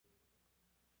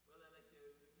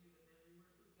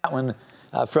That one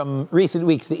from recent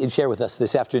weeks that you'd share with us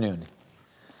this afternoon.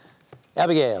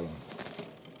 Abigail. Romans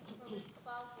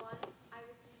 12:1, I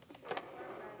beseech you therefore,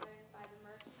 brethren, by the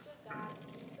mercies of God,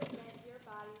 present your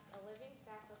bodies a living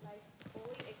sacrifice,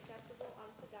 wholly acceptable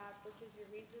unto God, which is your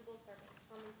reasonable service.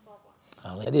 Romans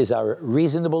 12:1. That is our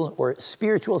reasonable or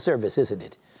spiritual service, isn't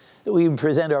it? That we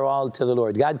present our all to the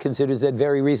Lord. God considers that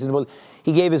very reasonable.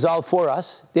 He gave his all for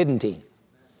us, didn't he?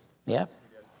 Yeah.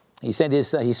 He sent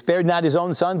he spared not his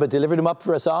own son, but delivered him up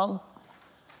for us all.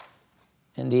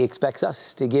 And he expects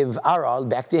us to give our all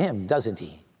back to him, doesn't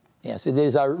he? Yes, it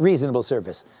is our reasonable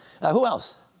service. Who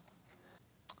else?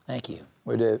 Thank you.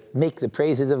 We're to make the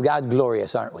praises of God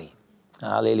glorious, aren't we?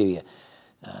 Hallelujah.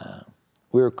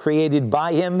 We were created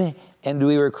by him, and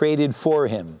we were created for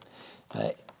him.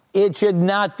 It should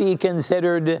not be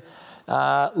considered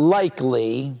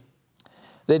likely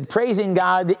that praising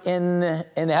God in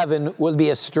heaven will be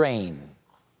a strain,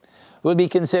 will be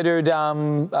considered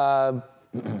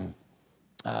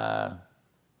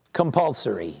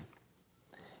compulsory.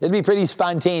 It'll be pretty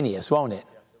spontaneous, won't it?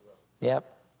 Yes, it will.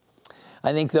 Yep.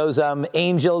 I think those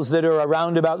angels that are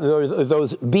around about,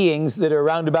 those beings that are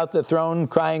around about the throne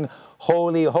crying,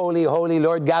 holy, holy, holy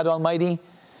Lord God Almighty,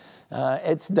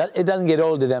 it doesn't get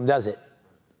old to them, does it?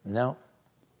 No.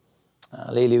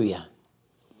 Hallelujah.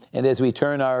 And as we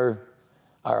turn our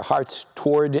hearts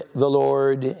toward the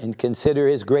Lord and consider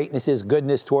his greatness, his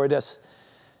goodness toward us,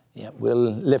 we'll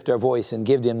lift our voice and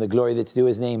give him the glory that's due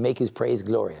his name, make his praise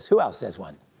glorious. Who else has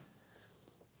one?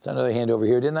 There's another hand over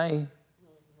here, didn't I?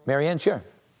 Marianne, sure.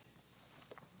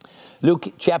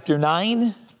 Luke chapter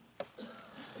 9,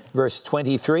 verse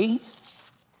 23.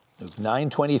 Luke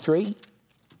 9:23.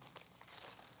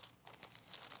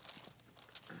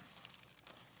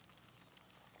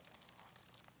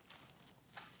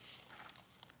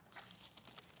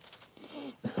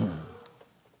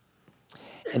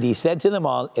 And he said to them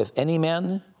all, if any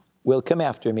man will come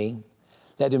after me,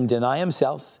 let him deny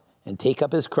himself and take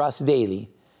up his cross daily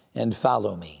and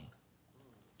follow me.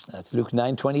 That's Luke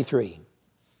 9:23.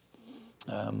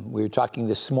 We were talking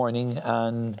this morning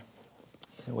on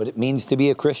what it means to be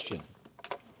a Christian.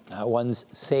 One's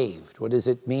saved. What does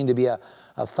it mean to be a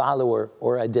follower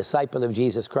or a disciple of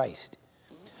Jesus Christ?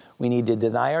 We need to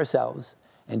deny ourselves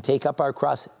and take up our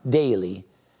cross daily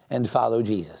and follow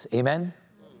Jesus. Amen?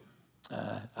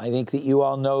 I think that you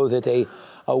all know that a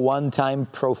one-time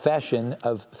profession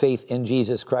of faith in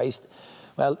Jesus Christ,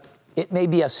 well, it may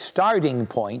be a starting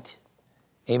point,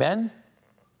 amen?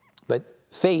 But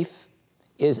faith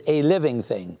is a living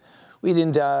thing. We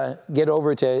didn't get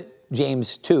over to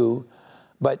James 2,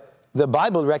 but the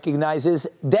Bible recognizes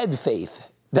dead faith,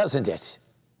 doesn't it?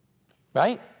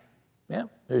 Right? Yeah,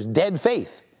 there's dead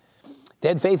faith.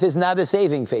 Dead faith is not a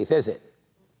saving faith, is it?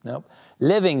 Nope.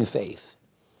 Living faith.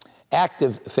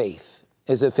 Active faith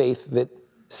is a faith that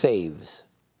saves.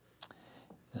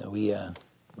 We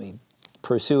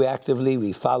pursue actively,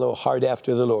 we follow hard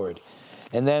after the Lord.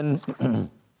 And then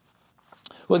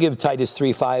we'll give Titus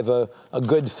 3:5 a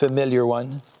good familiar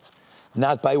one.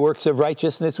 Not by works of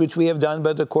righteousness which we have done,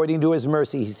 but according to his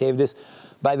mercy he saved us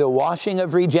by the washing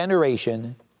of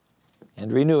regeneration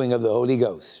and renewing of the Holy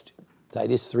Ghost.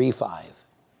 Titus 3:5.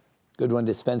 Good one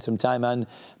to spend some time on,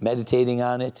 meditating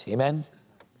on it. Amen?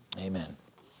 Amen.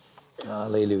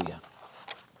 Hallelujah.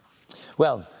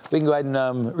 Well, we can go ahead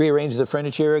and rearrange the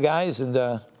furniture, guys, and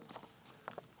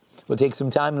we'll take some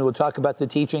time and we'll talk about the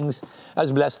teachings. I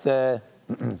was blessed as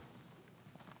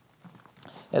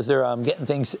they're getting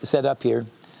things set up here.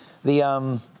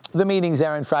 The meetings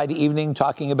there on Friday evening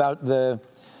talking about the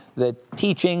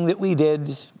teaching that we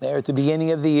did there at the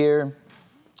beginning of the year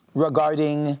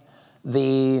regarding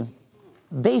the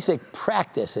basic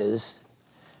practices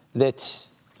that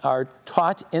are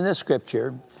taught in the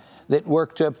Scripture that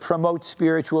work to promote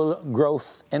spiritual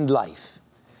growth and life.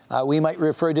 We might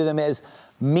refer to them as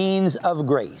means of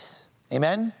grace.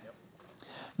 Amen?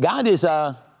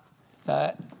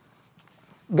 Yep.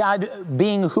 God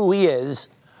being who he is,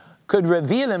 could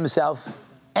reveal himself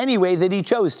any way that he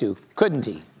chose to, couldn't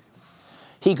he?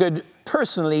 He could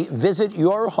personally visit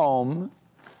your home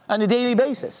on a daily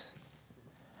basis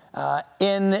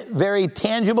in very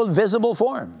tangible, visible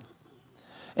form,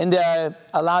 and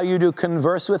allow you to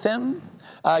converse with him,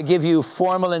 give you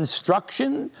formal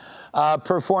instruction,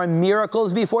 perform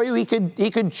miracles before you. He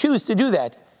could choose to do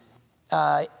that.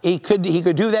 He could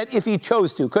do that if he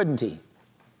chose to, couldn't he?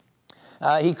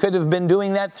 He could have been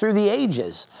doing that through the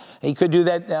ages. He could do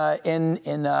that in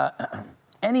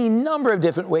any number of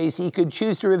different ways. He could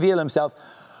choose to reveal himself,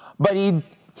 but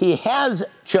he has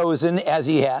chosen as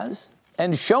he has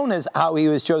and shown us how he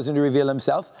was chosen to reveal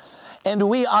himself. And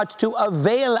we ought to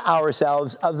avail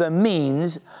ourselves of the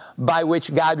means by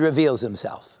which God reveals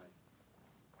himself.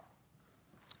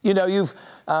 You know,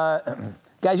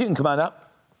 guys, you can come on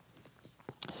up.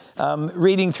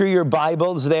 Reading through your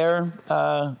Bibles there,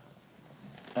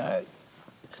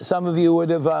 some of you would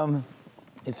have,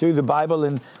 through the Bible,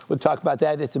 and we'll talk about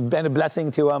that. It's been a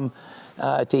blessing to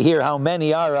hear how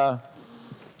many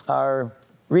are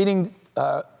reading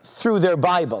through their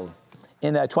Bible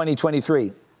in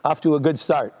 2023. Off to a good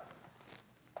start.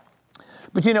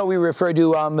 But you know, we refer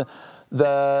to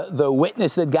the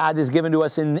witness that God has given to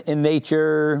us in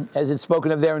nature, as it's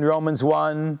spoken of there in Romans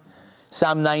 1,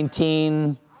 Psalm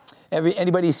 19.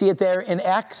 Anybody see it there in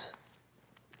Acts?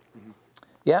 Mm-hmm.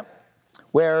 Yeah.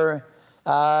 Where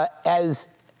as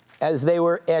they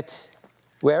were at,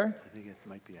 where? I think it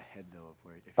might be ahead though of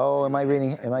where. Oh, am I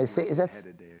reading? Am I saying? Is that? Ahead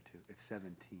a day or two. It's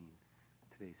 17.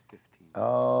 Today's 15.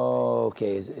 Oh,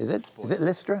 okay. Is it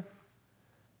Lystra?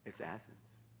 It's Athens.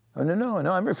 Oh no!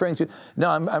 I'm referring to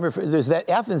I'm referring. There's that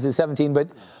Athens is 17,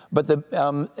 but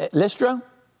the Lystra,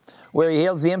 where he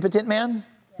heals the impotent man,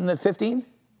 in the 15.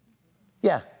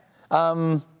 Yeah.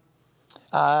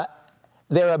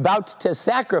 They're about to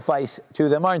sacrifice to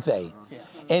them, aren't they? Yeah.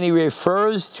 And he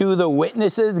refers to the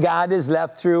witnesses God has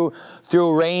left through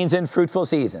rains and fruitful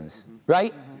seasons,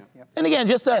 right? Mm-hmm. Yep. And again,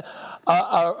 just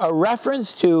a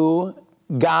reference to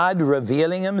God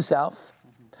revealing himself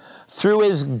through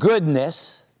his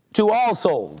goodness to all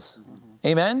souls. Mm-hmm.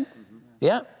 Amen? Mm-hmm.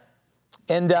 Yeah.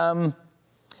 And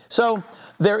so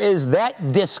there is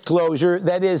that disclosure,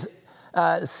 that is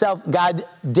God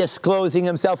disclosing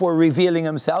himself or revealing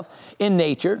himself in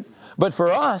nature. But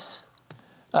for us,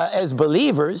 as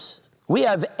believers, we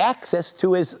have access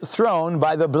to his throne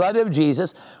by the blood of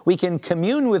Jesus. We can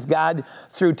commune with God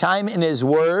through time in his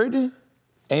word.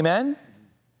 Amen?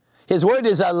 His word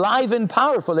is alive and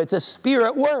powerful. It's a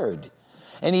spirit word.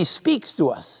 And he speaks to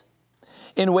us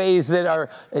in ways that are,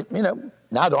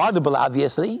 not audible,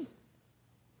 obviously.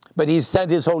 But he's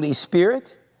sent his Holy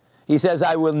Spirit. He says,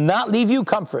 I will not leave you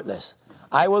comfortless.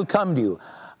 I will come to you.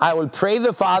 I will pray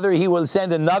the Father. He will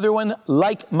send another one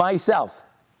like myself.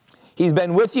 He's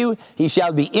been with you. He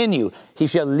shall be in you. He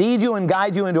shall lead you and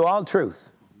guide you into all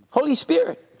truth. Holy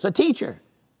Spirit is a teacher.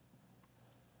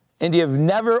 And you've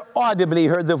never audibly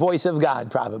heard the voice of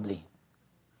God, probably.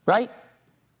 Right?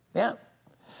 Yeah.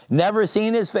 Never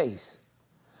seen his face.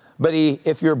 But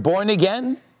if you're born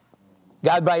again,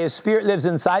 God by his Spirit lives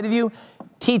inside of you,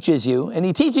 teaches you, and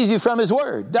he teaches you from his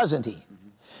word, doesn't he?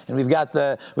 And we've got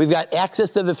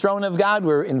access to the throne of God.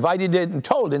 We're invited and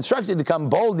instructed to come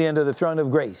boldly into the throne of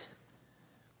grace.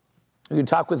 We can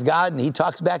talk with God, and he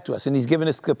talks back to us, and he's given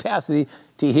us capacity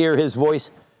to hear his voice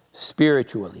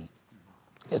spiritually.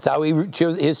 It's how he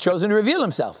has chosen to reveal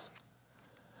himself.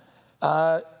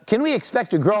 Can we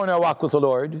expect to grow in our walk with the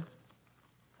Lord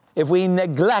if we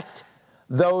neglect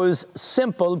those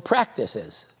simple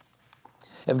practices?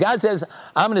 If God says,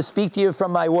 I'm going to speak to you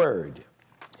from my word,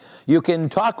 you can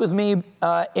talk with me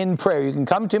in prayer. You can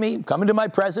come to me, come into my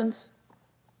presence.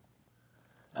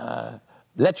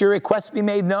 Let your requests be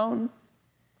made known.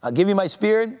 I'll give you my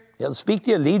Spirit. He'll speak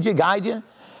to you, lead you, guide you.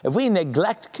 If we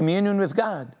neglect communion with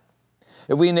God,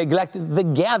 if we neglect the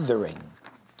gathering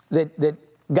that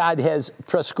God has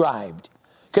prescribed,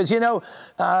 because,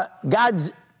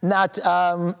 God's not...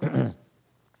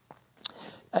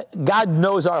 God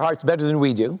knows our hearts better than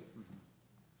we do.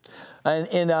 And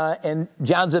in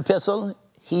John's epistle,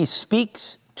 he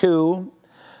speaks to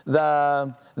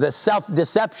the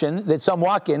self-deception that some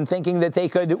walk in, thinking that they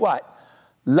could, what?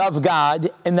 Love God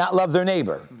and not love their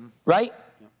neighbor. Mm-hmm. Right?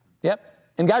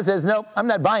 Yep. And God says, no, I'm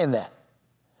not buying that.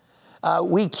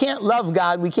 We can't love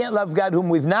God. We can't love God whom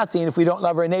we've not seen if we don't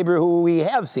love our neighbor who we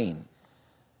have seen,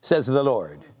 says the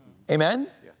Lord. Mm-hmm. Amen?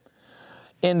 Yeah.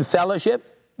 In fellowship,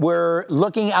 we're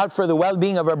looking out for the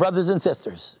well-being of our brothers and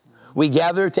sisters. We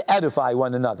gather to edify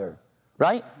one another,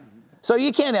 right? So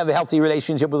you can't have a healthy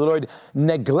relationship with the Lord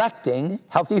neglecting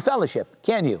healthy fellowship,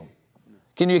 can you?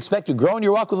 Can you expect to grow in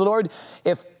your walk with the Lord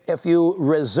if you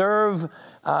reserve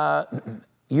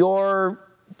your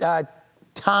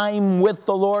time with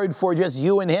the Lord for just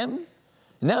you and him?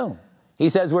 No. He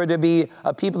says we're to be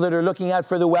a people that are looking out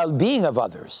for the well-being of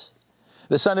others.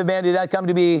 The Son of Man did not come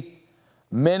to be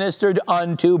ministered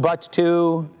unto, but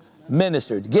to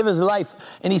ministered. Give his life.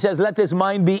 And he says, let this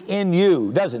mind be in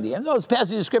you, doesn't he? And those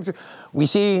passages of Scripture, we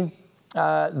see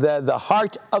the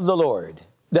heart of the Lord,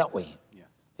 don't we? Yeah.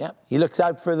 Yeah. He looks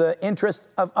out for the interests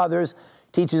of others,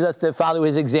 teaches us to follow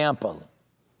his example.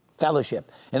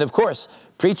 Fellowship. And of course,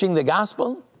 preaching the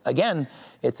gospel, again,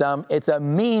 it's a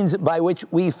means by which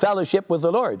we fellowship with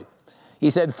the Lord. He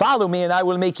said, follow me and I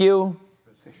will make you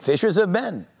Fishers of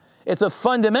men. It's a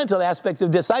fundamental aspect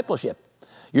of discipleship.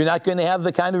 You're not going to have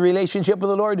the kind of relationship with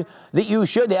the Lord that you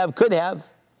should have, could have,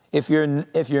 if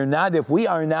we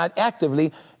are not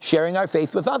actively sharing our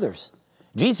faith with others.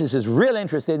 Jesus is real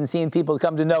interested in seeing people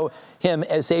come to know him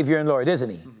as Savior and Lord, isn't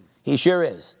he? He sure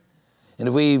is. And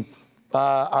if we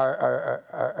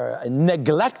are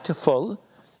neglectful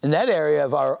in that area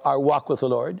of our walk with the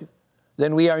Lord,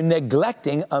 then we are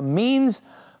neglecting a means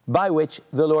by which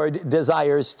the Lord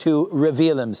desires to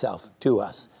reveal himself to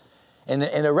us. And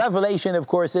a revelation, of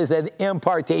course, is an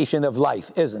impartation of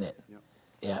life, isn't it? Yep.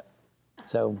 Yeah.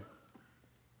 So,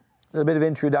 a little bit of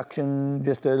introduction,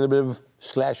 just a little bit of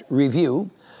 /review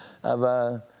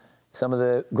of some of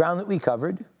the ground that we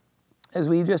covered, as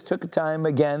we just took time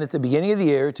again at the beginning of the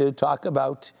year to talk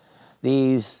about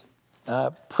these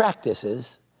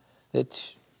practices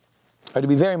that are to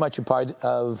be very much a part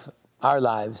of our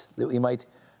lives, that we might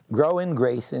grow in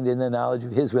grace and in the knowledge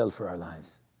of his will for our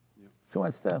lives. Yep. Who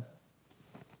wants to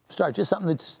start? Just something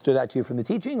that stood out to you from the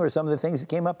teaching, or some of the things that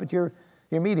came up at your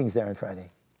meetings there on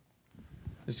Friday?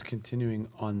 Just continuing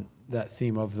on that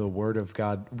theme of the Word of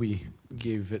God, we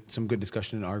gave it some good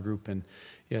discussion in our group, and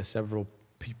yeah, several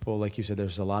people, like you said,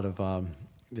 there's a lot of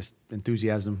just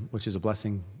enthusiasm, which is a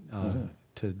blessing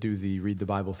to do the read the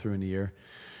Bible through in a year.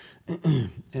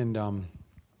 And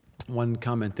one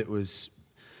comment that was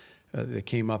that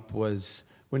came up was,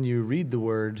 when you read the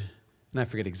Word, and I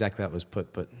forget exactly how it was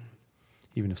put, but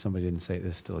even if somebody didn't say it,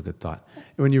 this is still a good thought.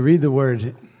 When you read the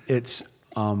Word, it's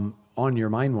on your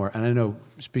mind more. And I know,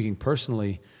 speaking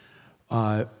personally,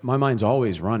 my mind's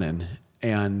always running,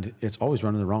 and it's always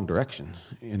running the wrong direction.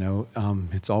 You know,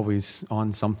 it's always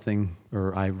on something,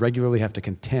 or I regularly have to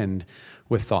contend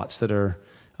with thoughts that are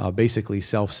basically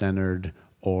self-centered,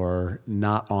 or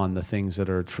not on the things that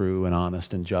are true and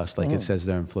honest and just, like it says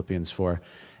there in Philippians 4.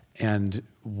 And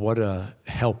what a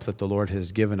help that the Lord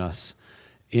has given us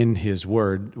in his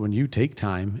Word. When you take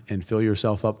time and fill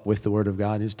yourself up with the Word of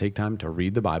God, just take time to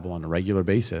read the Bible on a regular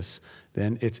basis,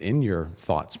 then it's in your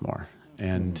thoughts more.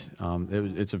 And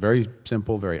it's a very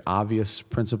simple, very obvious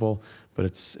principle, but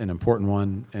it's an important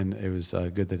one, and it was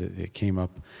good that it came up.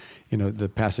 You know, the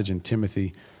passage in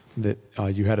Timothy that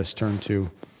you had us turn to,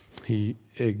 he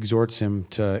exhorts him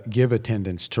to give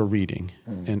attendance to reading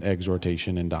and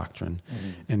exhortation and doctrine.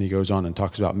 And he goes on and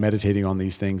talks about meditating on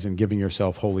these things and giving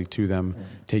yourself wholly to them.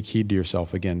 Take heed to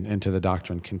yourself, again, and to the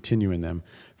doctrine. Continue in them,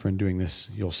 for in doing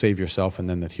this, you'll save yourself and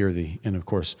them that hear thee. And of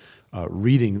course,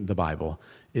 reading the Bible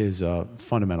is a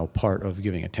fundamental part of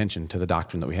giving attention to the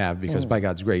doctrine that we have, because by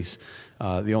God's grace,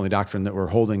 the only doctrine that we're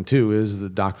holding to is the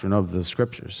doctrine of the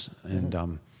Scriptures. And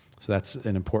so that's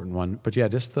an important one. But yeah,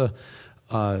 just the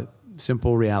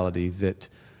simple reality that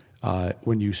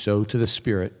when you sow to the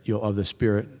Spirit, you'll of the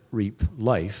Spirit reap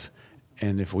life.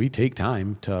 And if we take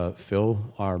time to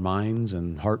fill our minds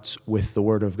and hearts with the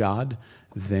Word of God,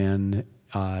 then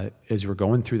as we're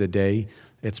going through the day,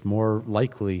 it's more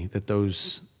likely that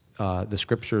those the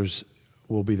Scriptures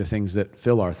will be the things that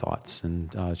fill our thoughts.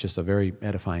 And it's just a very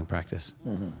edifying practice.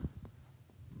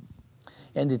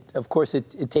 And of course,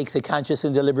 it takes a conscious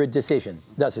and deliberate decision,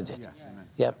 doesn't it? Yes.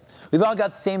 Yep. We've all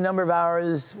got the same number of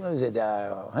hours. What is it?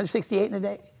 168 in a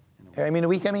day? A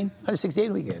week, 168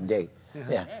 in a week, a day.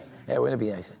 Yeah. Wouldn't it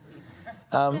be nice?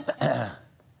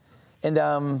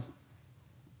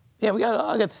 Yeah, we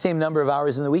all got the same number of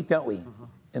hours in the week, don't we?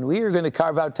 And we are going to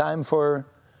carve out time for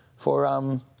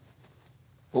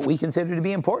what we consider to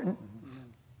be important.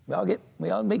 We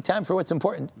all make time for what's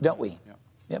important, don't we?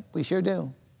 Yep, we sure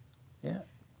do. Yeah.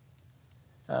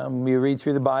 We read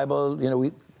through the Bible. You know,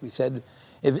 we said,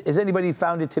 has anybody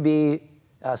found it to be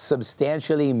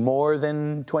substantially more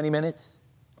than 20 minutes?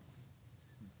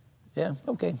 Yeah,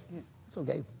 okay. It's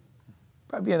okay.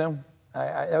 Probably,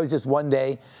 that was just one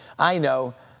day. I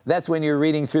know that's when you're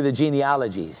reading through the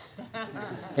genealogies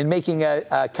and making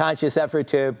a conscious effort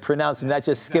to pronounce them, not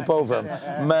just skip over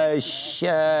them.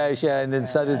 And then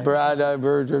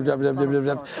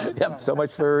yep, so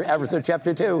much for Episode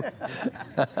chapter 2.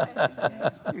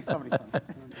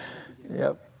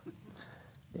 Yep.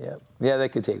 Yeah,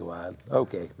 that could take a while.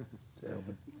 Okay.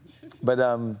 But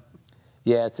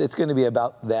yeah, it's going to be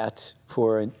about that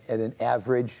at an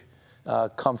average,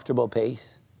 comfortable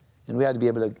pace. And we ought to be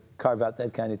able to carve out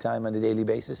that kind of time on a daily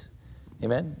basis.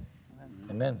 Amen?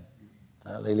 Amen.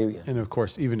 Hallelujah. And of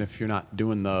course, even if you're not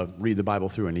doing the read the Bible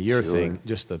through in a year thing,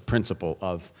 just the principle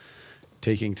of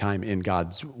taking time in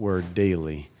God's Word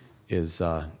daily is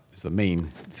the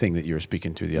main thing that you were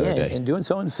speaking to the other day. And doing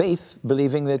so in faith,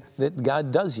 believing that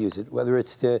God does use it, whether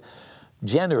it's to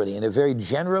generally, in a very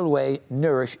general way,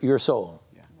 nourish your soul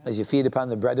as you feed upon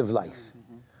the bread of life.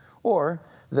 Or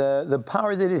the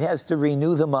power that it has to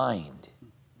renew the mind.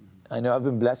 I know I've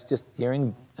been blessed just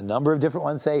hearing a number of different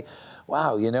ones say,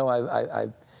 wow, you know, I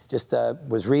just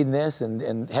was reading this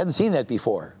and hadn't seen that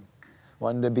before.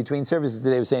 One between services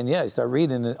today was saying, yeah, I start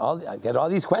reading and I get all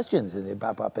these questions and they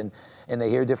pop up and they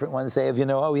hear different ones say, you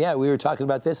know, oh yeah, we were talking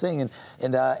about this thing and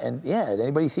yeah, had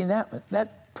anybody seen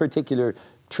that particular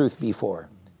truth before?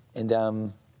 And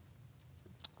the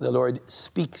Lord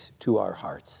speaks to our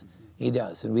hearts. He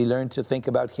does. And we learn to think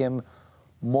about him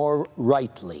more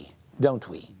rightly, don't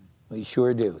we? We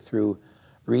sure do, through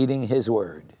reading his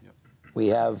word. Yep. We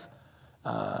have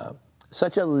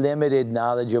such a limited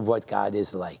knowledge of what God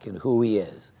is like and who he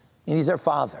is. And he's our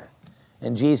Father.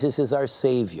 And Jesus is our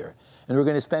Savior. And we're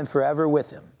going to spend forever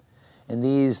with him. And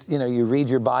these, you know, you read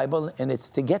your Bible and it's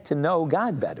to get to know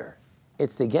God better.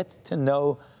 It's to get to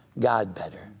know God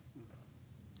better.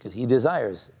 Because he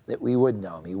desires that we would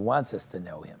know him. He wants us to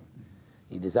know him.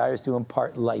 He desires to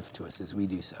impart life to us as we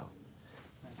do so.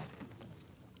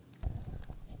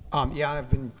 Yeah, I've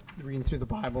been reading through the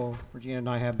Bible. Regina and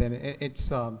I have been. It's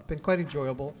been quite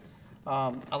enjoyable.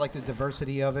 I like the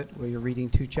diversity of it, where you're reading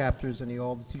 2 chapters in the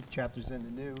Old, 2 chapters in the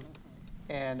New.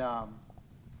 And,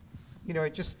 you know,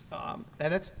 it just,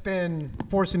 and it's been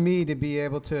forcing me to be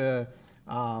able to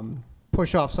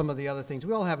push off some of the other things.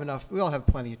 We all have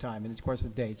plenty of time in the course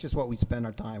of the day. It's just what we spend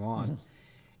our time on.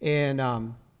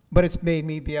 And, but it's made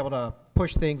me be able to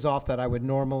push things off that I would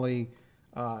normally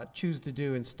choose to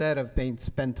do instead of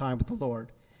spend time with the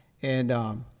Lord. And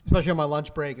especially on my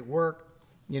lunch break at work,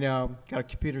 you know, got a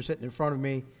computer sitting in front of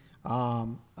me.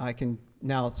 I can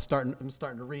now I'm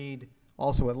starting to read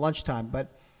also at lunchtime.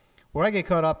 But where I get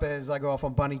caught up is I go off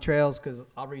on bunny trails because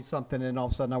I'll read something and all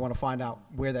of a sudden I want to find out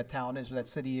where that town is or that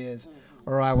city is,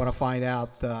 or I want to find out,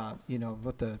 you know,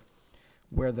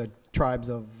 where the tribes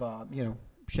of, you know,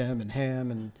 Shem and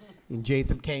Ham and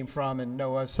Japheth came from, and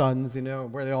Noah's sons, you know,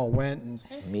 where they all went, and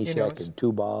Meshach, you know, and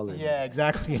Tubal. And yeah,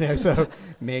 exactly. You know, so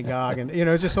Magog, and you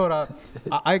know, just sort of,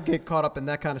 I get caught up in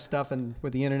that kind of stuff. And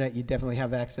with the internet, you definitely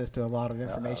have access to a lot of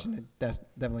information. It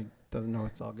definitely doesn't know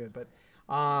it's all good, but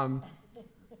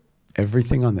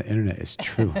everything on the internet is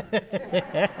true.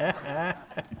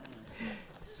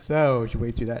 So we should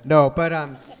wade through that. No, but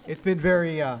it's been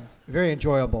very, very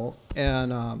enjoyable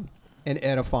and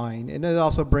edifying, and it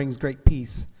also brings great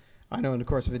peace. I know in the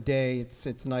course of a day,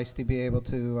 it's nice to be able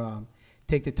to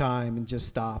take the time and just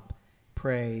stop,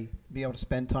 pray, be able to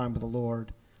spend time with the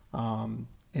Lord, and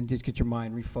just get your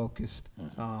mind refocused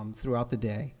throughout the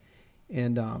day.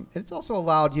 And it's also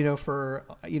allowed, you know, for,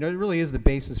 you know, it really is the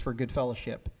basis for good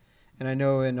fellowship. And I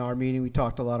know in our meeting we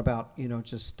talked a lot about, you know,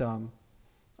 just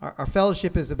our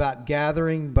fellowship is about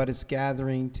gathering, but it's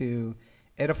gathering to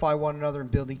edify one another and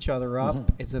build each other up.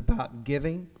 Mm-hmm. It's about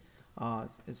giving.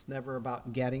 It's never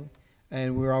about getting.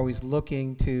 And we're always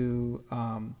looking to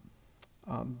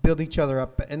build each other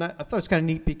up. And I thought it's kind of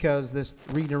neat because this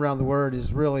reading around the Word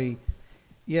is really,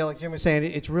 yeah, like Jim was saying,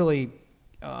 it's really,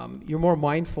 you're more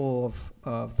mindful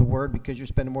of the Word because you're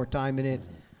spending more time in it.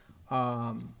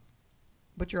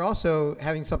 But you're also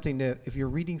having something to, if you're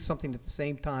reading something at the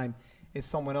same time as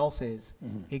someone else is,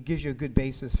 it gives you a good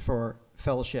basis for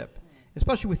fellowship,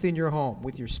 especially within your home,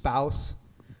 with your spouse,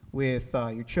 with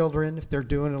your children, if they're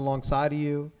doing it alongside of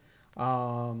you.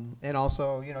 And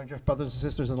also, you know, your brothers and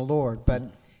sisters in the Lord. But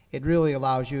it really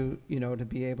allows you, you know, to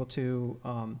be able to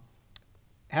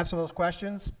have some of those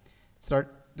questions,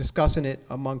 start discussing it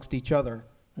amongst each other,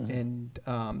 and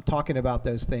talking about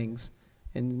those things.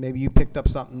 And maybe you picked up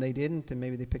something they didn't, and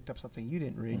maybe they picked up something you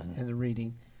didn't read in the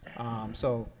reading.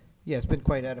 So, yeah, it's been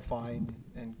quite edifying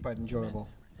and quite enjoyable.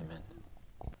 Amen.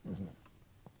 Mm-hmm.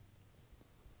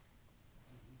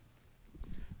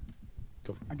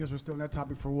 I guess we're still on that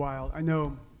topic for a while. I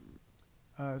know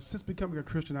since becoming a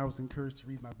Christian, I was encouraged to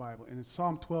read my Bible. And in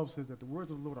Psalm 12 says that the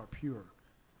words of the Lord are pure,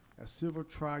 as silver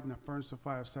tried in a furnace of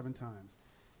fire 7 times.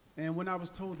 And when I was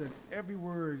told that every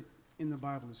word in the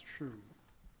Bible is true,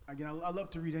 again, I love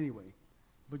to read anyway,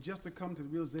 but just to come to the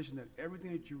realization that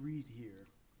everything that you read here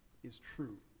is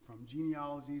true, from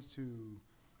genealogies to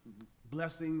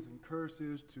blessings and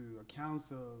curses to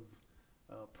accounts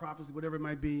of prophecy, whatever it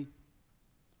might be.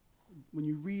 When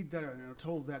you read that and are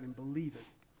told that and believe it,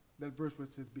 that verse where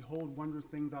it says, "Behold, wondrous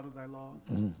things out of thy law,"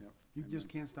 you just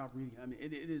can't stop reading. I mean,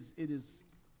 it is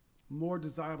more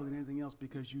desirable than anything else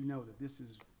because you know that this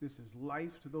is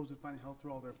life to those that find health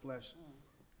through all their flesh.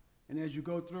 And as you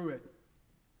go through it,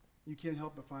 you can't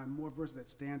help but find more verses that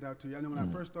stand out to you. I know when I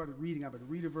first started reading, I would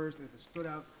read a verse, and if it stood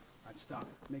out, I'd stop,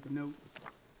 make a note,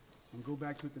 and go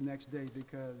back to it the next day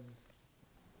because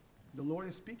the Lord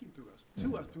is speaking through us,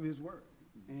 to us through his word.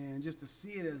 And just to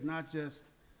see it as not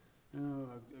just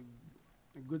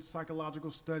a good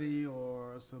psychological study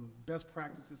or some best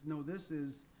practices. No, this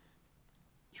is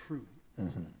true.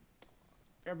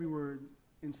 Every word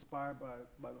inspired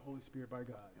by the Holy Spirit, by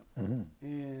God.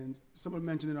 And someone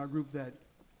mentioned in our group that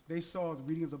they saw the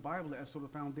reading of the Bible as sort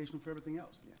of the foundation for everything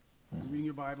else. You're reading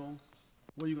your Bible,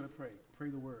 what are you going to pray? Pray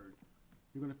the word.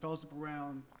 You're going to fellowship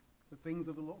around the things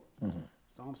of the Lord.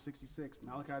 Psalm 66,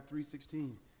 Malachi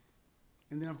 3:16.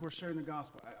 And then, of course, sharing the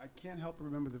gospel. I can't help but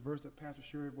remember the verse that Pastor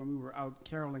shared when we were out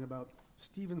caroling about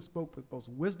Stephen spoke with both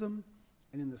wisdom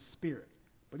and in the spirit,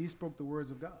 but he spoke the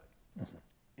words of God.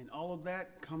 And all of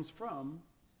that comes from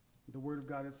the word of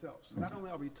God itself. So not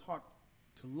only are we taught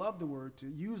to love the word, to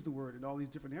use the word in all these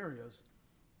different areas,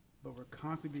 but we're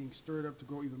constantly being stirred up to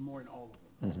grow even more in all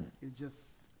of them.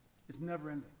 It's never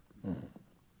ending.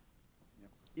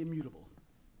 Immutable.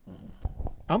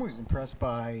 I'm always impressed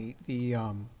by the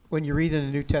when you read in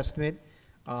the New Testament,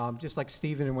 just like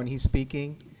Stephen when he's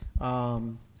speaking,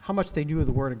 how much they knew of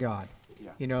the Word of God.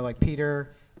 Yeah. You know, like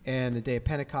Peter and the day of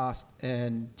Pentecost,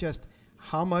 and just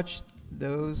how much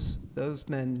those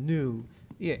men knew.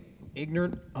 Yeah,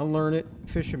 ignorant, unlearned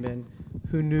fishermen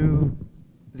who knew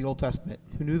the Old Testament,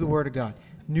 who knew the Word of God,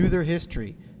 knew their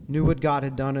history, knew what God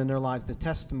had done in their lives, the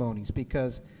testimonies,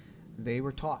 because they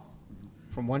were taught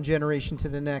from one generation to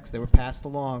the next. They were passed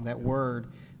along. That word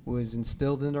was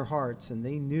instilled in their hearts, and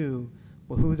they knew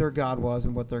who their God was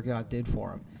and what their God did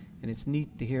for them. And it's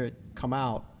neat to hear it come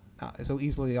out so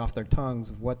easily off their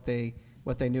tongues of what they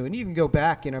knew. And even go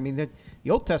back, you know, I mean, the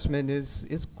Old Testament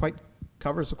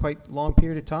covers a quite long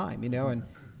period of time, you know, and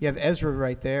you have Ezra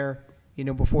right there, you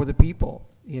know, before the people,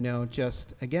 you know,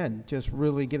 just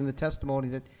really giving the testimony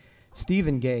that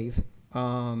Stephen gave,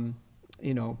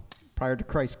 you know, prior to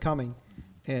Christ's coming.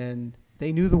 And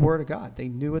they knew the Word of God. They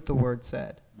knew what the Word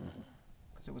said,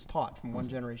 because it was taught from one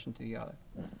generation to the other.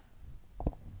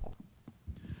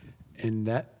 And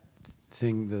that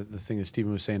thing, the thing that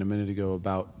Stephen was saying a minute ago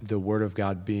about the Word of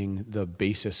God being the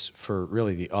basis for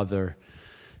really the other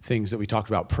things that we talked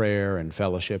about, prayer and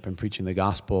fellowship and preaching the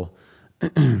gospel,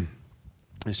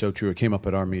 is so true. It came up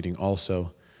at our meeting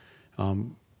also.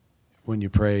 When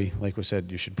you pray, like we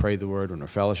said, you should pray the Word. When we're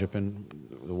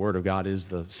fellowshipping, the Word of God is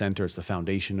the center. It's the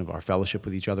foundation of our fellowship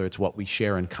with each other. It's what we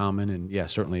share in common, and yeah,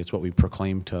 certainly it's what we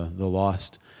proclaim to the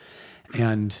lost.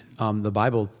 And the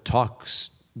Bible talks,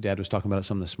 Dad was talking about it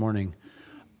some this morning,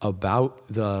 about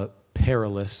the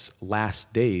perilous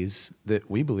last days that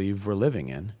we believe we're living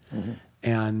in.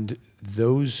 And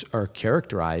those are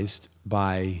characterized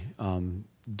by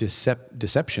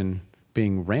deception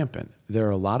being rampant. There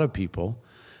are a lot of people,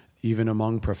 even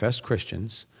among professed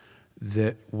Christians,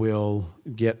 that will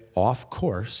get off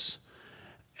course,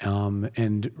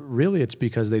 and really it's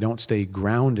because they don't stay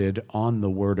grounded on the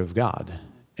Word of God.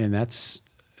 And it's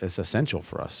essential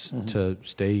for us to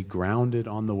stay grounded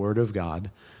on the Word of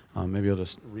God. Maybe I'll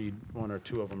just read one or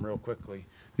two of them real quickly.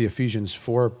 The Ephesians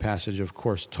 4 passage, of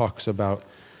course, talks about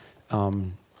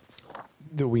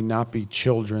that we not be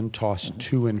children tossed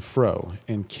to and fro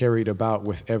and carried about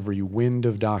with every wind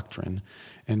of doctrine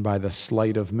and by the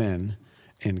sleight of men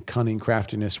and cunning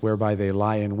craftiness whereby they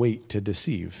lie in wait to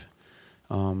deceive.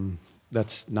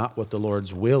 That's not what the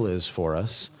Lord's will is for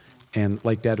us. And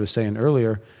like Dad was saying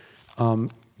earlier,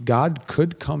 God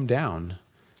could come down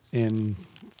in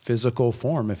physical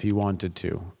form if he wanted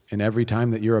to. And every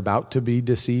time that you're about to be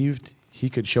deceived, he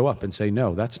could show up and say,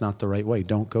 no, that's not the right way.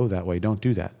 Don't go that way. Don't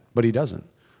do that. But he doesn't.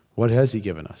 What has he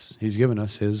given us? He's given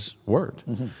us his word.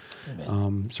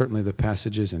 Certainly the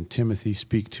passages in Timothy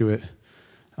speak to it.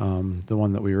 The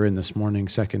one that we were in this morning,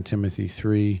 2 Timothy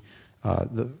 3.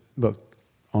 But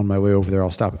on my way over there,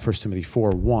 I'll stop at 1 Timothy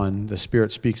 4:1. The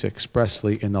Spirit speaks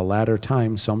expressly, in the latter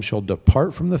time some shall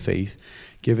depart from the faith,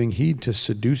 giving heed to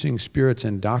seducing spirits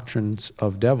and doctrines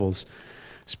of devils,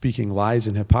 speaking lies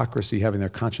and hypocrisy, having their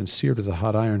conscience seared with a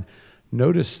hot iron.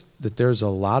 Notice that there's a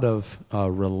lot of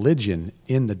religion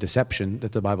in the deception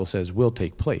that the Bible says will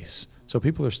take place. So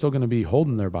people are still going to be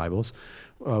holding their Bibles.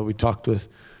 We talked with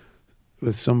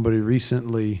somebody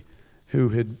recently who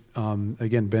had,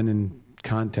 again, been in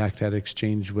contact, had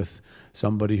exchange with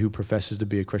somebody who professes to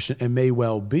be a Christian, and may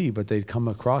well be, but they'd come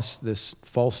across this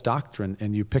false doctrine,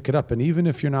 and you pick it up. And even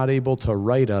if you're not able to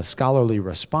write a scholarly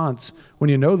response, when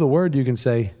you know the word, you can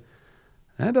say,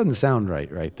 that doesn't sound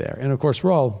right there. And of course,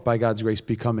 we're all, by God's grace,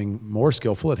 becoming more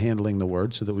skillful at handling the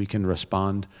word so that we can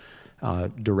respond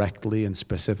directly and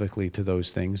specifically to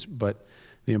those things. But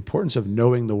the importance of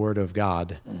knowing the Word of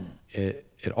God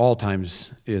at all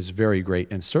times is very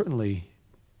great. And certainly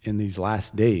in these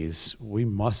last days, we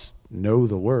must know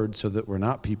the Word so that we're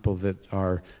not people that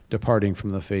are departing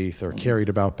from the faith or carried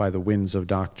about by the winds of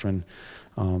doctrine.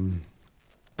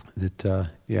 that,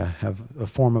 have a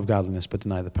form of godliness but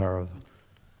deny the power of them.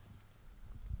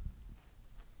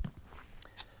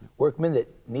 Workmen that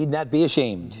need not be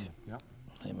ashamed. Yep.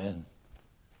 Amen.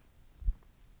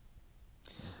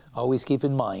 Always keep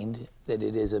in mind that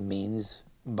it is a means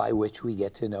by which we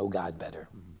get to know God better.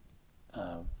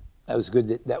 That was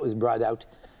good that was brought out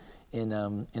in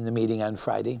the meeting on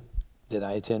Friday that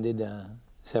I attended.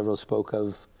 Several spoke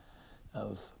of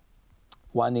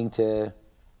wanting to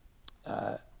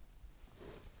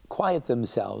quiet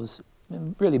themselves,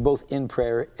 really both in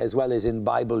prayer as well as in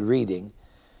Bible reading,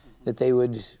 that they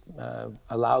would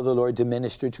allow the Lord to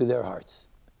minister to their hearts.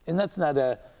 And that's not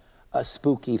a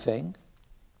spooky thing.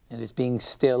 And it's being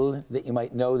still that you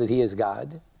might know that He is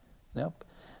God. Nope.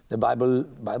 The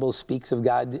Bible speaks of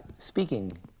God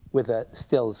speaking with a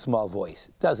still small voice,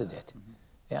 doesn't it? Mm-hmm.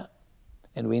 Yeah.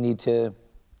 And we need to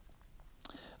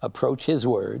approach His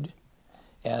Word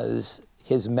as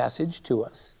His message to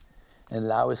us and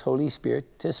allow His Holy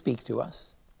Spirit to speak to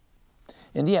us.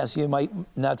 And yes, you might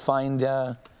not find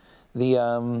the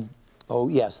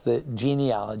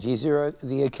genealogies or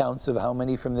the accounts of how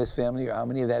many from this family or how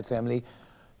many of that family,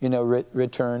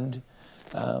 returned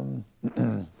from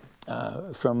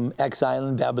exile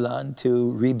in Babylon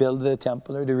to rebuild the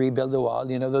temple or to rebuild the wall.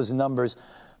 Those numbers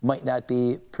might not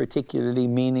be particularly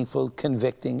meaningful,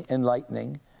 convicting,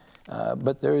 enlightening,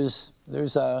 but there's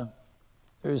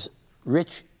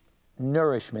rich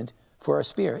nourishment for our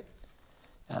spirit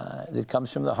that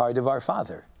comes from the heart of our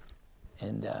Father,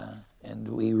 and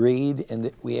we read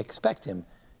and we expect Him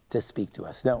to speak to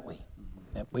us, don't we?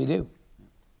 Yep, we do.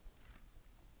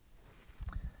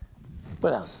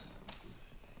 What else?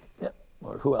 Yep.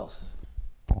 Or who else?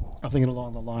 I'm thinking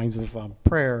along the lines of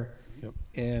prayer, Yep.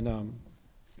 and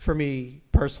for me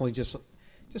personally, just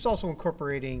also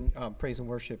incorporating praise and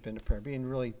worship into prayer, being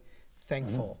really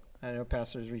thankful. Mm-hmm. I know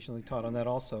pastors recently taught on that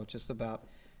also, just about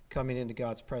coming into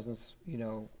God's presence,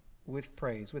 with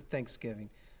praise, with thanksgiving,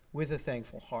 with a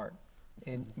thankful heart,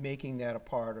 and making that a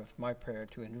part of my prayer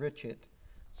to enrich it,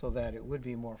 so that it would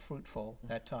be more fruitful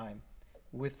that time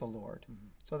with the Lord. Mm-hmm.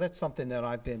 So that's something that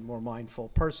I've been more mindful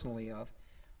personally of,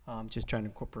 just trying to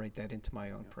incorporate that into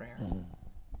my own prayer. Mm-hmm.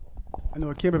 I know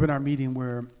it came up in our meeting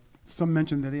where some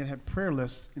mentioned that they had prayer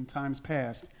lists in times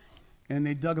past, and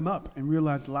they dug them up and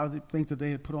realized a lot of the things that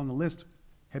they had put on the list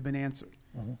had been answered.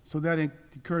 Mm-hmm. So that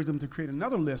encouraged them to create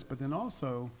another list, but then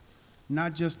also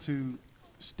not just to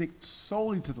stick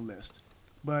solely to the list,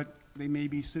 but they may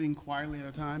be sitting quietly at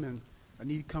a time and a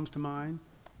need comes to mind.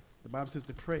 The Bible says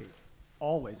to pray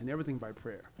always and everything by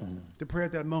prayer. Mm-hmm. To pray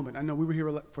at that moment. I know we were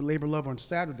here for Labor Love on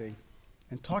Saturday,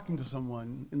 and talking to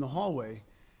someone in the hallway,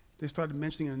 they started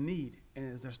mentioning a need,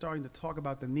 and as they're starting to talk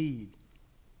about the need,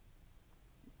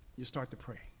 you start to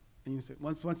pray. And you say,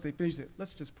 once they finish it,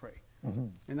 let's just pray. Mm-hmm.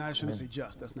 And I shouldn't say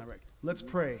just, that's not right. Let's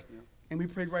pray. Yeah. And we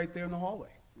prayed right there in the hallway.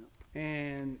 Yeah.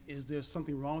 And is there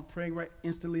something wrong with praying right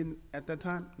instantly at that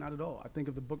time? Not at all. I think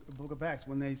of the book of Acts,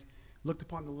 when they looked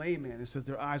upon the lame man, it says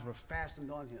their eyes were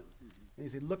fastened on him. Mm-hmm. And he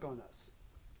said, look on us.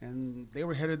 And they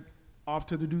were headed off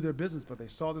to do their business, but they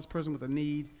saw this person with a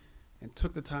need and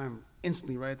took the time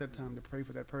instantly, right at that time, to pray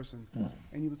for that person,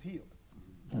 and he was healed.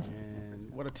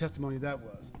 And what a testimony that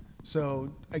was.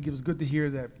 So it was good to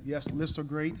hear that, yes, lists are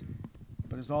great,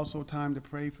 but it's also time to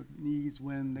pray for needs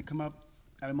when they come up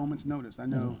at a moment's notice. I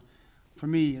know for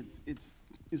me, it's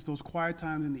those quiet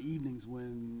times in the evenings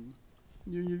when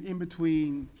you're in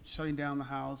between shutting down the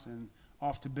house and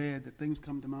off to bed that things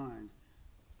come to mind.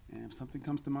 And if something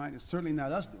comes to mind, it's certainly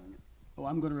not us doing it. Oh,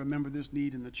 I'm going to remember this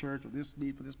need in the church or this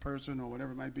need for this person or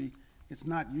whatever it might be. It's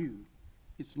not you.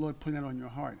 It's the Lord putting that on your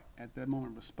heart at that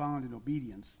moment. Respond in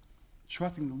obedience,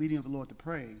 trusting the leading of the Lord to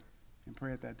pray, and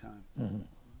pray at that time. Mm-hmm.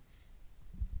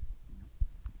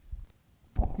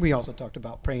 We also talked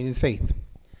about praying in faith.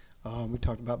 We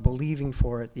talked about believing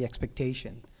for it, the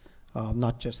expectation,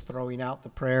 not just throwing out the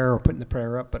prayer or putting the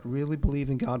prayer up, but really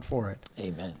believing God for it.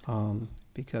 Amen.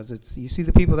 Because you see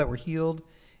the people that were healed,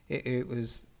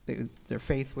 their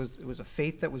faith was a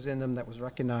faith that was in them that was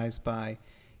recognized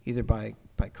either by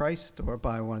Christ or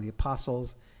by one of the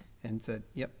apostles, and said,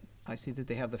 yep, I see that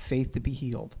they have the faith to be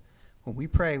healed. When we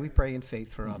pray in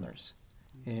faith for others,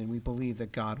 and we believe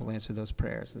that God will answer those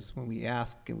prayers. This is when we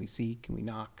ask and we seek and we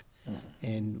knock,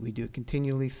 and we do it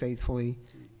continually, faithfully,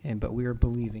 but we are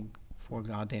believing for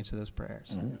God to answer those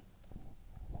prayers.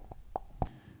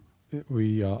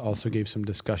 We also gave some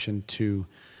discussion to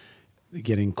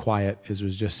getting quiet, as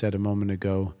was just said a moment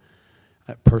ago.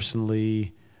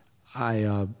 Personally,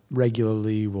 I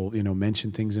regularly will,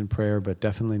 mention things in prayer, but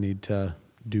definitely need to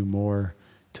do more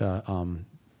to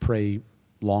pray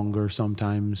longer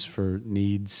sometimes for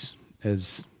needs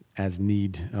as as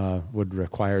need would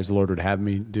require, as the Lord would have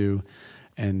me do,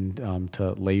 and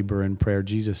to labor in prayer.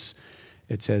 Jesus,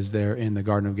 it says there in the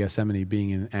Garden of Gethsemane, being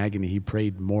in agony, he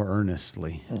prayed more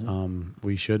earnestly.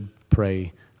 We should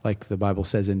pray, like the Bible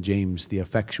says in James, the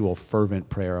effectual, fervent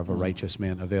prayer of a righteous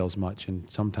man avails much. And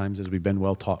sometimes, as we've been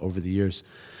well taught over the years,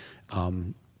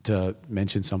 to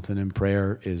mention something in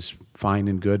prayer is fine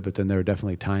and good, but then there are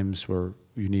definitely times where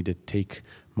you need to take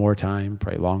more time,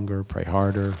 pray longer, pray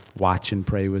harder. Watch and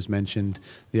pray was mentioned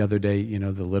the other day,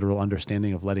 the literal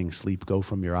understanding of letting sleep go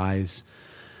from your eyes.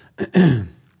 And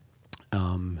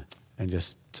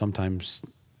just sometimes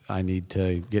I need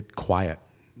to get quiet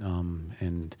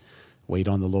and wait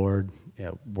on the Lord,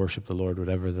 worship the Lord,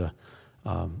 whatever the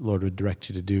Lord would direct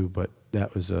you to do. But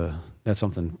that's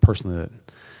something personally that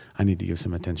I need to give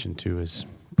some attention to, is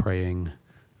praying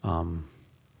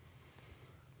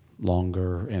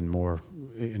longer and more,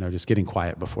 just getting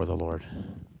quiet before the Lord.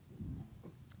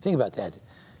 Think about that.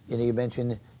 You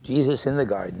mentioned Jesus in the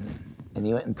garden, and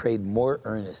he went and prayed more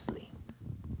earnestly.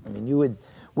 I mean,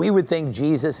 we would think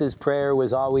Jesus' prayer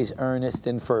was always earnest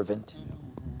and fervent.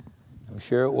 I'm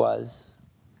sure it was.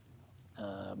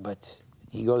 But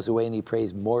he goes away and he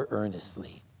prays more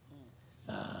earnestly.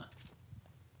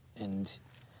 And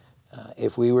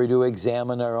if we were to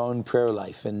examine our own prayer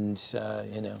life and,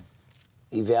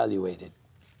 evaluate it,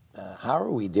 how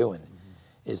are we doing?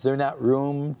 Is there not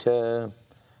room to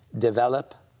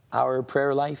develop our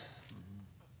prayer life?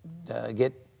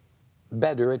 Get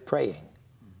better at praying?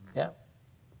 Yeah.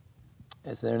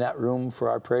 Is there not room for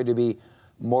our prayer to be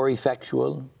more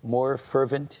effectual, more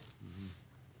fervent?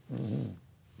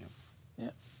 Yeah.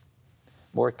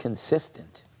 More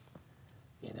consistent?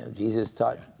 Jesus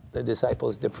taught the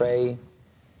disciples to pray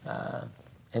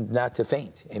and not to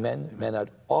faint. Amen? Men ought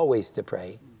always to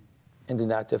pray and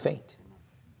not to faint.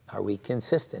 Are we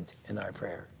consistent in our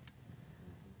prayer?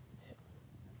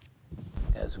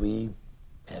 As we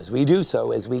do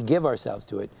so, as we give ourselves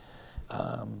to it,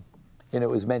 it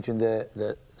was mentioned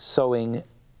the sowing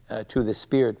to the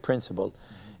Spirit principle.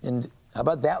 And how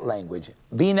about that language?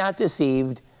 Be not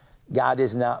deceived, God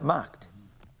is not mocked.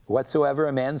 Whatsoever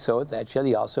a man soweth, that shall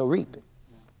he also reap.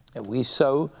 If we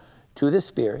sow to the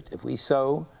Spirit, if we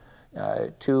sow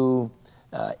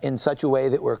in such a way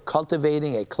that we're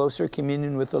cultivating a closer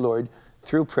communion with the Lord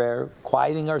through prayer,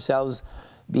 quieting ourselves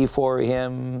before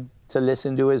him to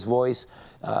listen to his voice,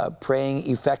 praying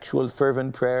effectual,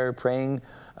 fervent prayer, praying,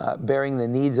 bearing the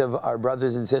needs of our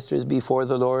brothers and sisters before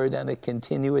the Lord on a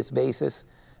continuous basis,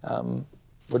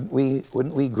 wouldn't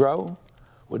we grow?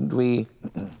 Wouldn't we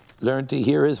learn to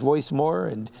hear his voice more?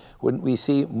 And wouldn't we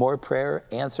see more prayer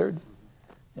answered?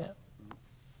 Yeah.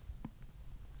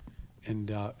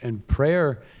 And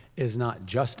prayer is not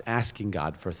just asking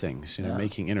God for things,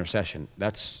 making intercession.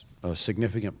 That's a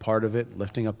significant part of it,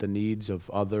 lifting up the needs of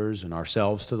others and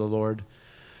ourselves to the Lord.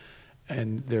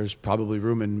 And there's probably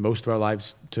room in most of our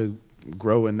lives to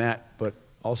grow in that, but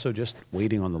also just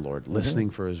waiting on the Lord, listening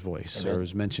for his voice, or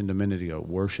as mentioned a minute ago,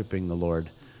 worshiping the Lord.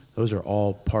 Those are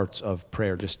all parts of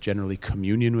prayer, just generally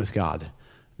communion with God,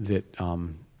 that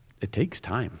it takes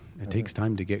time. It takes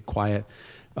time to get quiet.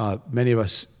 Many of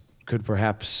us could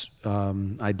perhaps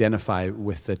identify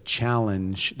with the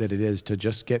challenge that it is to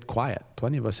just get quiet.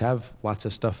 Plenty of us have lots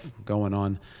of stuff going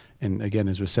on. And again,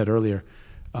 as was said earlier,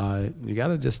 you got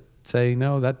to just say,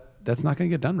 no, that's not going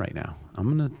to get done right now.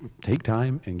 I'm going to take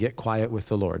time and get quiet with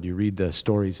the Lord. You read the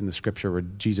stories in the scripture where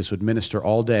Jesus would minister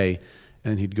all day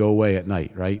and he'd go away at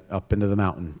night, right, up into the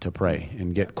mountain to pray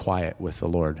and get quiet with the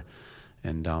Lord.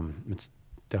 And it's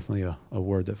definitely a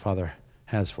word that Father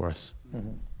has for us.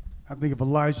 I think of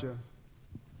Elijah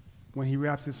when he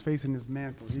wraps his face in his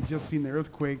mantle. He'd just seen the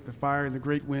earthquake, the fire, and the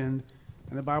great wind,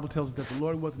 and the Bible tells us that the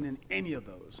Lord wasn't in any of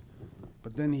those.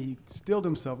 But then he stilled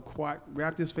himself, quiet,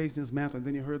 wrapped his face in his mantle, and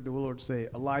then he heard the Lord say,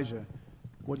 Elijah,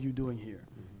 what are you doing here?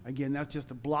 Again, that's just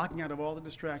the blocking out of all the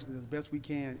distractions as best we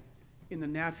can in the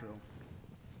natural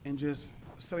and just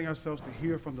setting ourselves to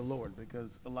hear from the Lord,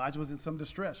 because Elijah was in some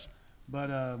distress.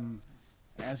 But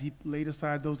as he laid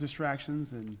aside those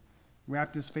distractions and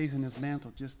wrapped his face in his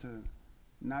mantle just to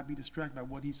not be distracted by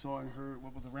what he saw and heard,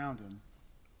 what was around him,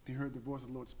 he heard the voice of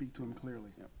the Lord speak to him clearly.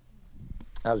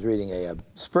 I was reading a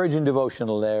Spurgeon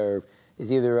devotional there.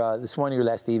 Is either this morning or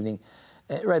last evening,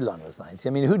 right along those lines.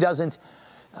 I mean, who doesn't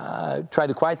try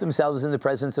to quiet themselves in the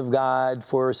presence of God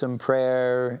for some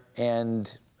prayer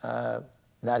and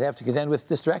not have to contend with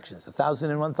distractions,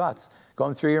 1,001 thoughts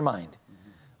going through your mind,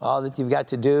 all that you've got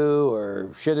to do or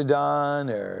should have done,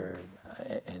 or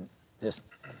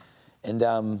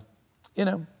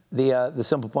the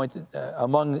simple point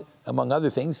among other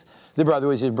things, the brother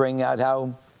was just bringing out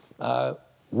how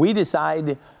we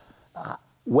decide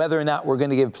whether or not we're going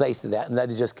to give place to that and let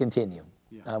it just continue.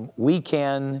 We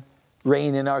can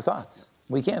rein in our thoughts.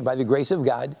 We can, by the grace of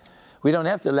God. We don't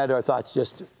have to let our thoughts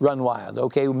just run wild.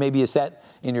 Okay, maybe you sat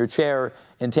in your chair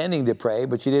intending to pray,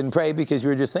 but you didn't pray because you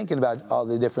were just thinking about all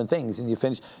the different things. And you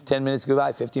finish, 10 minutes goes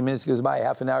by, 15 minutes goes by,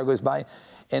 half an hour goes by,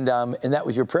 and that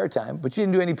was your prayer time. But you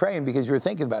didn't do any praying because you were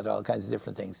thinking about all kinds of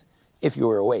different things, if you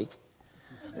were awake.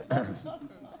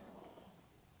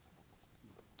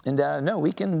 And no,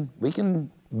 we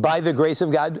can, by the grace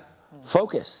of God,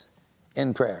 focus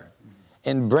in prayer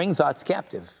and bring thoughts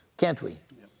captive, can't we?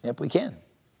 Yep, we can.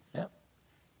 Yep.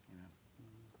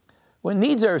 When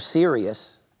needs are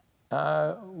serious,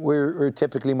 we're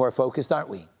typically more focused, aren't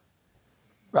we?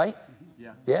 Right?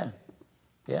 Yeah. Yeah.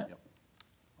 Yeah.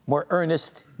 More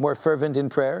earnest, more fervent in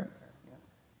prayer.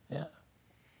 Yeah.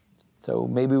 So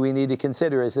maybe we need to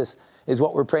consider, is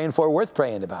what we're praying for worth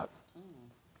praying about?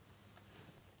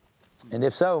 And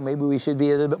if so, maybe we should be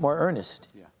a little bit more earnest,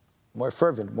 more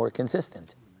fervent, more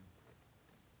consistent.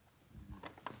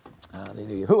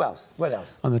 Hallelujah. Who else? What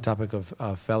else? On the topic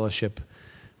of fellowship,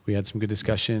 we had some good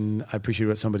discussion. I appreciate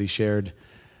what somebody shared,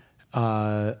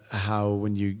 how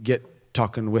when you get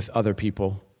talking with other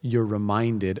people, you're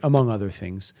reminded, among other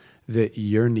things, that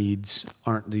your needs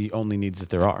aren't the only needs that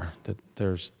there are, that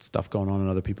there's stuff going on in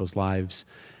other people's lives.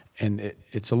 And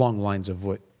it's along the lines of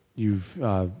what you've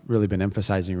really been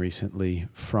emphasizing recently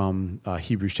from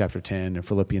Hebrews chapter 10 and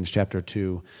Philippians chapter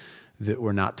 2, that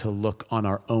we're not to look on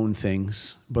our own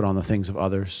things, but on the things of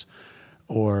others,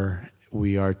 or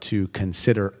we are to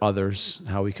consider others,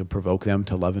 how we could provoke them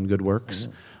to love and good works.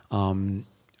 Mm-hmm.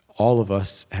 All of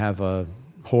us have a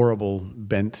horrible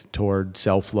bent toward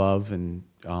self-love and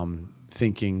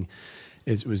thinking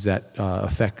that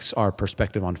affects our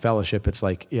perspective on fellowship. It's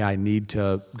like, yeah, I need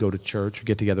to go to church or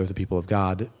get together with the people of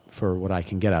God for what I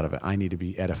can get out of it. I need to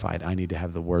be edified. I need to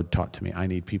have the word taught to me. I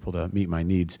need people to meet my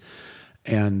needs.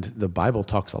 And the Bible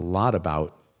talks a lot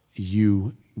about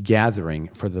you gathering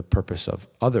for the purpose of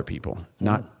other people,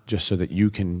 not just so that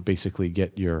you can basically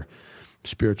get your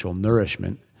spiritual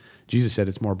nourishment. Jesus said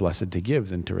it's more blessed to give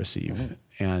than to receive.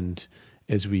 And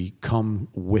as we come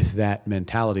with that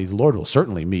mentality, the Lord will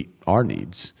certainly meet our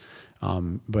needs,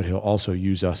 but he'll also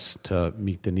use us to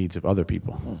meet the needs of other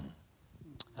people.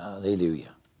 Hallelujah.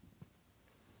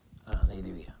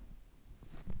 Hallelujah.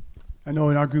 I know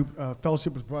in our group,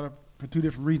 fellowship was brought up for two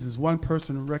different reasons. One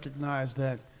person recognized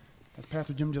that, as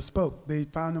Pastor Jim just spoke, they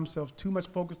found themselves too much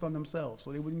focused on themselves,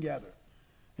 so they wouldn't gather.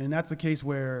 And that's a case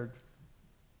where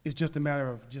it's just a matter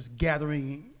of just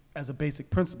gathering as a basic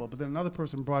principle. But then another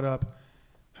person brought up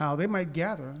how they might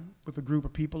gather with a group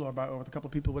of people or with a couple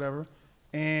of people, whatever,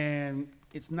 and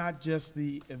it's not just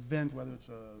the event, whether it's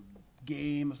a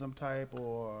game of some type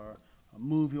or a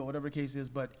movie or whatever the case is,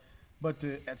 but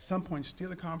to at some point steer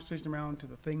the conversation around to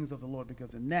the things of the Lord,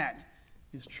 because in that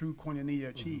is true koinonia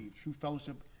achieved, true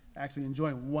fellowship actually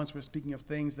enjoying once we're speaking of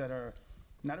things that are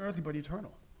not earthly but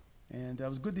eternal. And it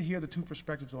was good to hear the two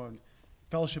perspectives on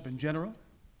fellowship in general,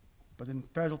 but then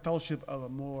fellowship of a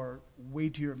more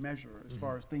weightier measure as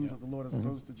far as things of the Lord, as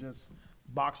opposed to just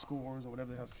box scores or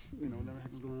whatever has, whatever the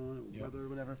heck is going on, weather or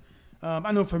whatever.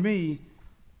 I know for me,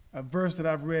 a verse that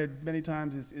I've read many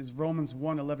times is Romans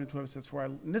 1:11-12. It says,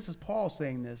 and this is Paul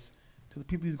saying this to the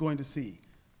people he's going to see,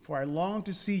 "For I long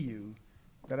to see you,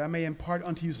 that I may impart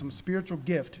unto you some spiritual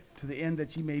gift to the end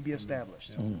that ye may be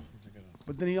established."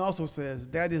 But then he also says,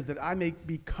 that is, that I may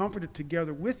be comforted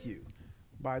together with you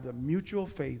by the mutual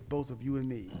faith, both of you and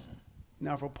me.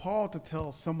 Now, for Paul to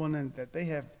tell someone that they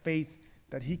have faith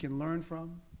that he can learn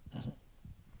from,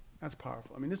 that's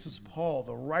powerful. I mean, this is Paul,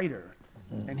 the writer,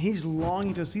 and he's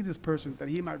longing to see this person that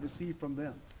he might receive from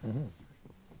them.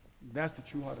 That's the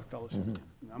true heart of fellowship.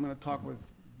 I'm going to talk with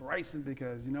Bryson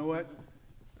because, you know what?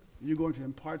 You're going to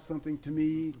impart something to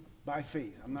me by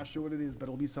faith. I'm not sure what it is, but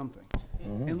it'll be something.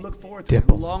 And look forward to it.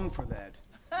 Long for that.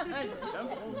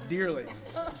 Dearly.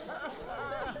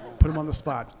 Put him on the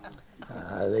spot.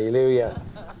 Hallelujah.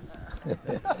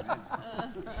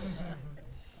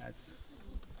 That's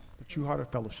the true heart of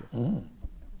fellowship.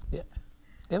 Yeah.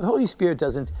 And the Holy Spirit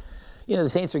doesn't, the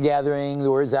saints are gathering, the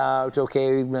word's out,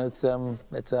 okay, let's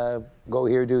go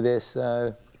here, do this,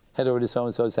 head over to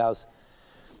so-and-so's house.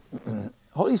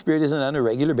 Holy Spirit isn't on a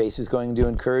regular basis going to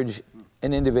encourage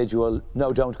an individual,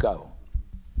 no, don't go.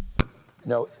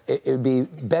 No, it would be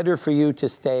better for you to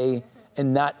stay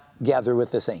and not gather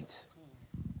with the saints.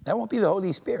 That won't be the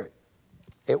Holy Spirit.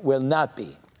 It will not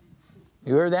be.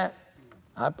 You heard that?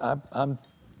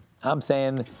 I'm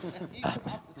saying,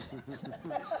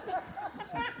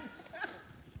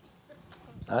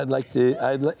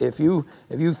 if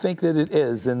you think that it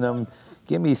is, then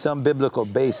Give me some biblical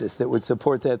basis that would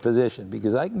support that position,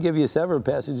 because I can give you several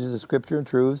passages of Scripture and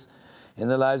truths in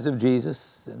the lives of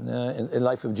Jesus, in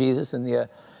life of Jesus, and the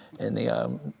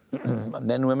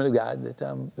men and women of God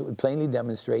that would plainly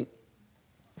demonstrate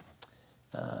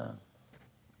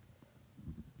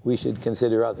we should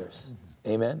consider others.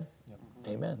 Amen? Yep.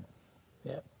 Amen.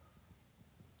 Yeah.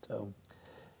 So,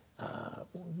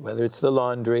 whether it's the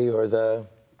laundry or the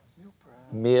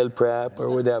meal prep or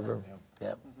whatever,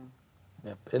 yep.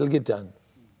 Yep. It'll get done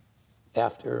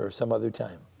after or some other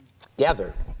time.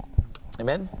 Gather.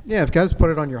 Amen? Yeah, if God's put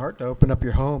it on your heart to open up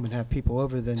your home and have people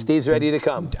over, then Steve's ready to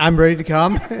come. I'm ready to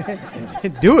come.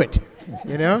 Do it.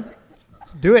 You know,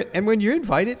 do it. And when you're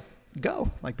invited, go,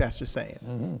 like Pastor's saying.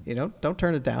 Mm-hmm. You know, don't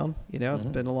turn it down. You know, it's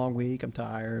been a long week. I'm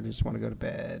tired. I just want to go to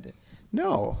bed.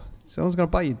 No, someone's going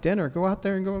to buy you dinner. Go out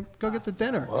there and go get the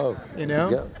dinner. Whoa. You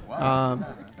know, Go.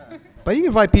 but you can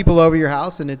invite people over your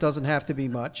house, and it doesn't have to be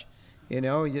much. You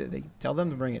know, they tell them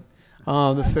to bring it,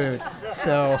 the food.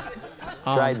 So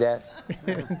Tried that.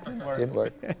 Didn't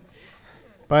work.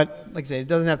 But like I say, it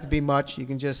doesn't have to be much. You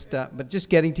can just, but just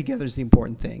getting together is the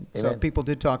important thing. Amen. So people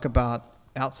did talk about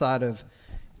outside of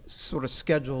sort of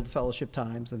scheduled fellowship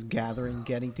times of gathering,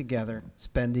 getting together,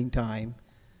 spending time,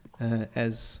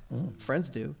 as friends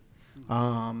do,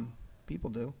 people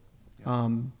do.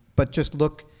 But just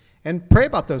look and pray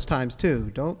about those times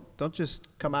too. Don't just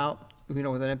come out, you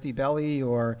know, with an empty belly,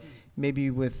 or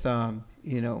maybe with,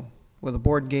 you know, with a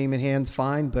board game in hand's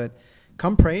fine, but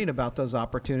come praying about those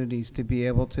opportunities to be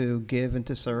able to give and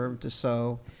to serve, to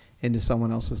sow into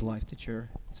someone else's life that you're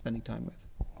spending time with.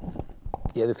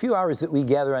 Yeah, the few hours that we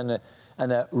gather on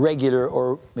a regular,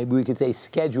 or maybe we could say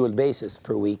scheduled basis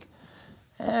per week,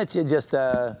 it should just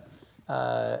whet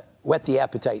the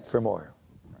appetite for more.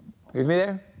 You with me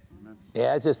there?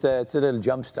 Yeah, it's just it's a little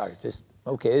jump start. Just,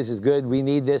 okay, this is good. We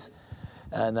need this,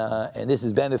 and this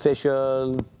is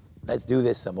beneficial. Let's do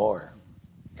this some more.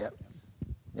 Yep.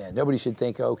 Yeah, nobody should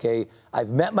think, okay, I've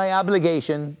met my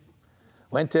obligation,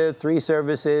 went to 3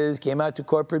 services, came out to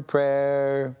corporate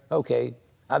prayer. Okay,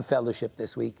 I've fellowship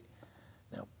this week.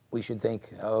 No, we should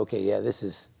think, okay, yeah, this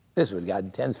is what God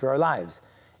intends for our lives.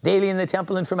 Daily in the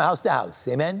temple and from house to house.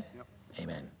 Amen? Yep.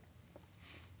 Amen.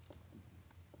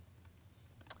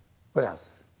 What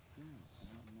else?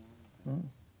 I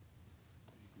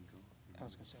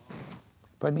was going to say one more.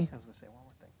 Pardon me? I was going to say one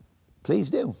more thing. Please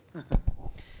do.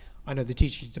 I know the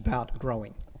teaching's about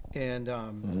growing. And,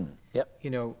 Yep.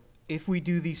 you know, if we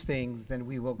do these things, then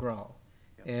we will grow.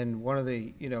 And one of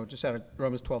the, you know, just out of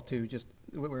Romans 12:2, just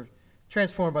we're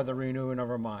transformed by the renewing of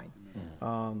our mind.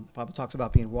 The Bible talks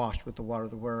about being washed with the water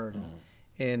of the Word.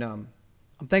 And I'm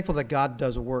thankful that God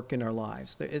does a work in our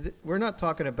lives. We're not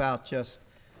talking about just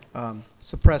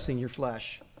suppressing your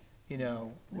flesh, you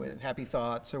know, with happy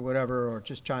thoughts or whatever, or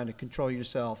just trying to control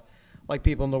yourself like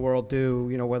people in the world do,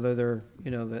 you know, whether they're,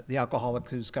 you know, the alcoholic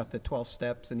who's got the 12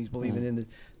 steps and he's believing in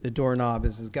the doorknob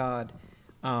as his God.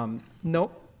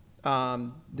 Nope.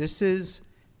 This is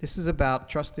about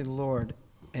trusting the Lord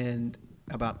and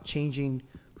about changing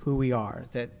who we are,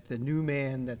 that the new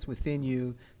man that's within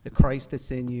you, the Christ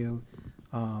that's in you,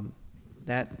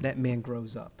 that man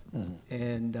grows up.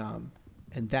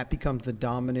 And that becomes the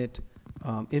dominant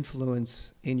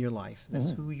influence in your life. That's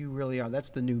who you really are.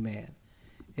 That's the new man.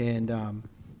 And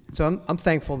so I'm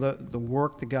thankful the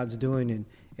work that God's doing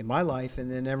in my life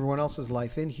and then everyone else's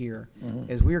life in here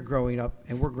as we're growing up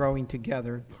and we're growing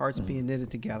together, hearts being knitted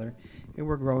together, and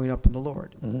we're growing up in the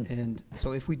Lord. And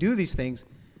so if we do these things,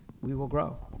 we will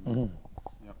grow.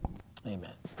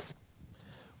 Amen.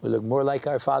 We look more like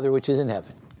our Father which is in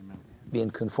heaven,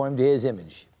 being conformed to His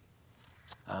image.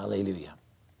 Hallelujah.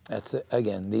 That's,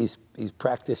 again, these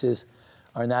practices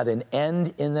are not an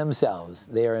end in themselves.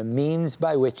 They are a means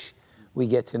by which we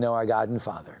get to know our God and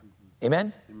Father.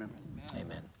 Amen? Amen.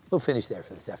 Amen. We'll finish there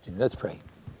for this afternoon. Let's pray.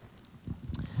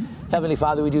 Heavenly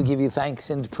Father, we do give you thanks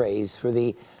and praise for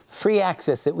the free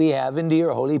access that we have into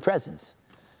your holy presence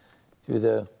through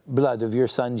the blood of your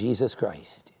Son, Jesus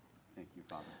Christ. Thank you,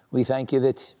 Father. We thank you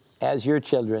that as your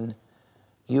children,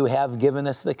 you have given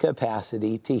us the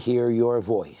capacity to hear your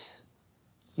voice.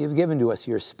 You've given to us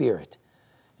your Spirit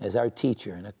as our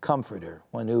teacher and a comforter,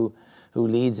 one who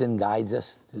leads and guides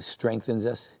us, who strengthens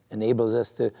us, enables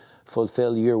us to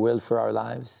fulfill your will for our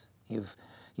lives. You've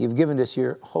given us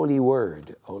your holy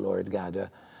word, O Lord God,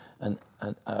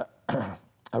 a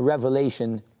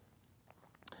revelation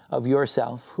of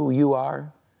yourself, who you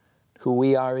are, who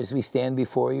we are as we stand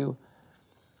before you,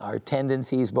 our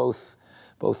tendencies both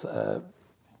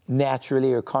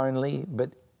naturally or carnally, but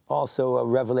also a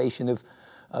revelation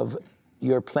of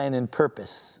your plan and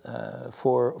purpose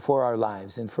for our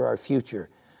lives and for our future,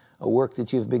 a work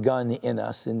that you've begun in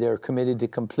us and they're committed to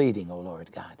completing, O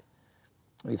Lord God.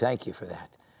 We thank you for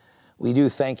that. We do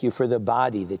thank you for the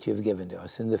body that you've given to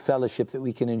us and the fellowship that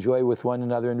we can enjoy with one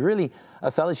another, and really a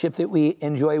fellowship that we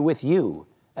enjoy with you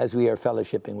as we are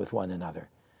fellowshipping with one another.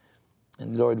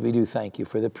 And Lord, we do thank you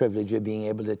for the privilege of being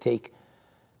able to take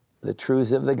the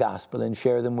truths of the gospel and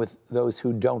share them with those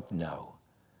who don't know,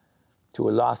 to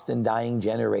a lost and dying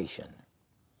generation.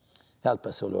 Help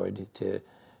us, O Lord, to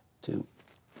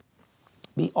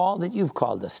be all that you've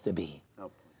called us to be.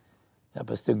 Help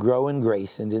us to grow in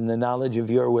grace and in the knowledge of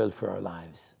your will for our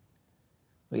lives.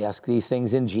 We ask these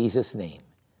things in Jesus' name.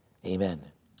 Amen.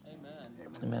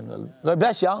 Amen. Amen. Lord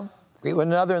bless y'all. Greet one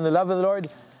another in the love of the Lord.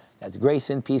 God's grace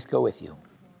and peace go with you.